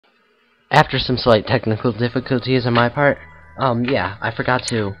After some slight technical difficulties on my part, yeah, I forgot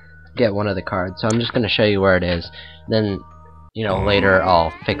to get one of the cards, so I'm just gonna show you where it is. Then, you know, later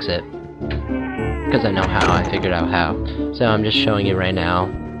I'll fix it, because I know how, I figured out how. So I'm just showing you right now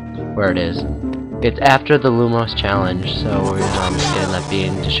where it is. It's after the Lumos challenge, so we're just gonna let be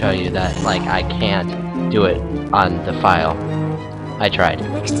to show you that, like, I can't do it on the file. I tried.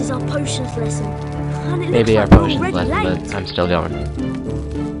 Next is our potions lesson. Maybe our potions lesson, but I'm still going.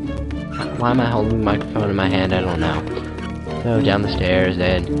 Why am I holding the microphone in my hand? I don't know. So down the stairs,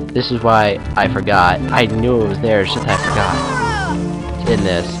 and this is why I forgot. I knew it was there, it's just I forgot. It's in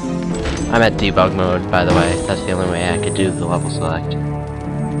this. I'm at debug mode, by the way. That's the only way I could do the level select.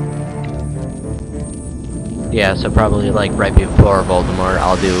 Yeah, so probably like right before Voldemort,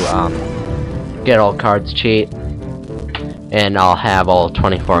 I'll do get all cards cheat, and I'll have all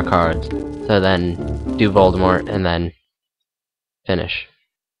 24 cards. So then do Voldemort and then finish.